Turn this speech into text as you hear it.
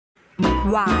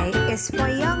Y is for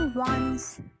young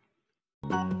ones.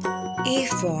 A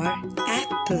for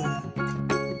apple.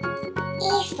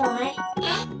 A for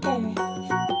apple.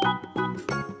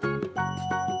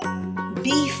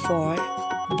 B for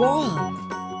ball.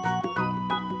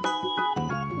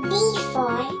 B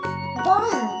for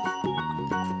ball.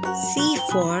 C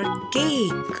for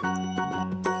cake.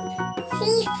 C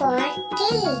for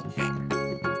cake.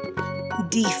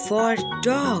 D for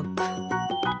dog.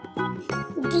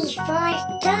 D for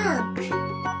dog.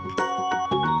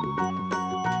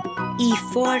 E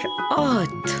for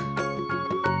earth.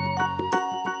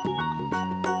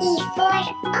 E for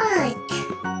earth.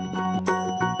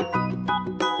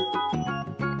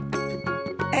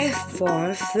 F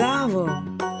for flower.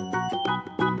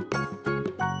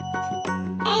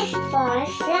 F for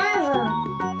flower.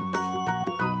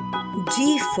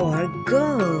 G for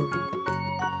girl.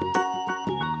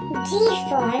 G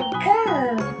for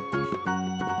girl.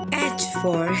 H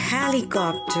for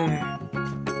helicopter.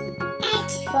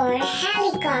 H for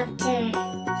helicopter.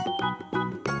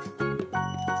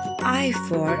 I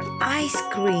for ice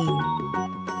cream.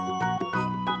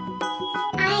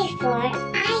 I for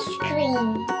ice cream.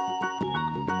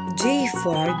 J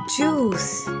for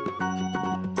juice.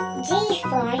 J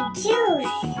for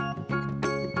juice.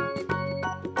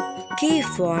 K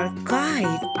for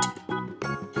kite.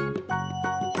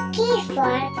 K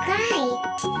for kite.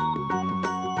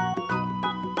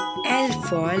 L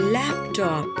for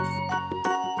laptop.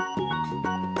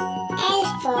 L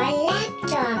for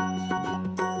laptop.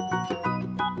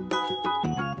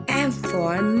 M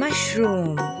for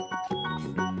mushroom.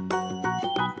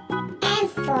 M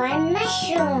for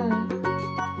mushroom.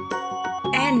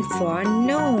 N for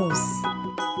nose.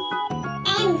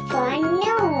 N for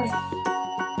nose.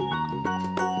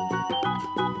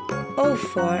 O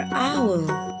for owl.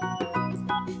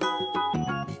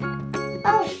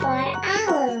 O for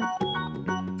owl.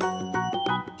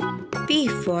 P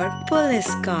for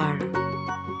police car.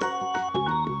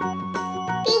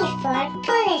 P for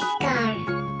police car.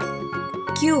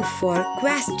 Q for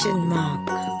question mark.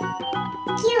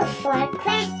 Q for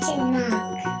question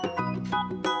mark.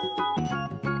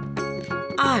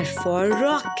 R for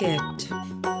rocket.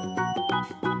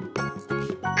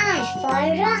 R for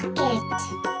rocket.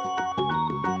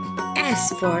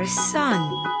 S for sun.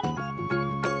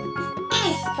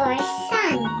 S for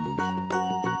sun.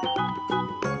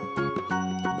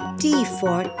 T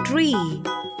for tree.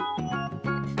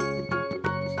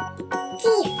 T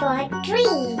for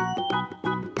tree.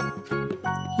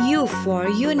 U for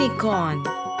unicorn.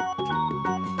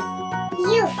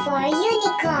 U for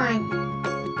unicorn.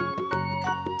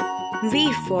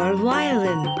 V for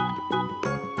violin.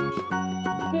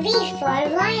 V for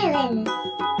violin.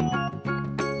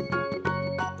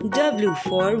 W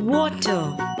for water.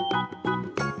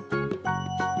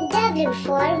 W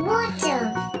for water.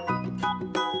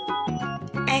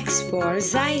 X for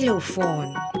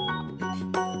xylophone.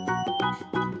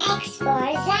 X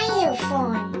for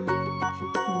xylophone.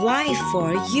 Y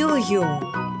for yo-yo.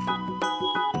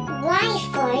 Y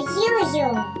for yo-yo.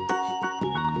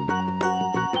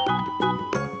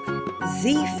 Z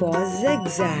for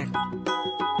zigzag.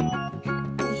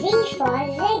 Z for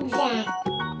zigzag.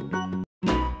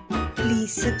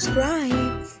 Please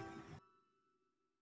subscribe.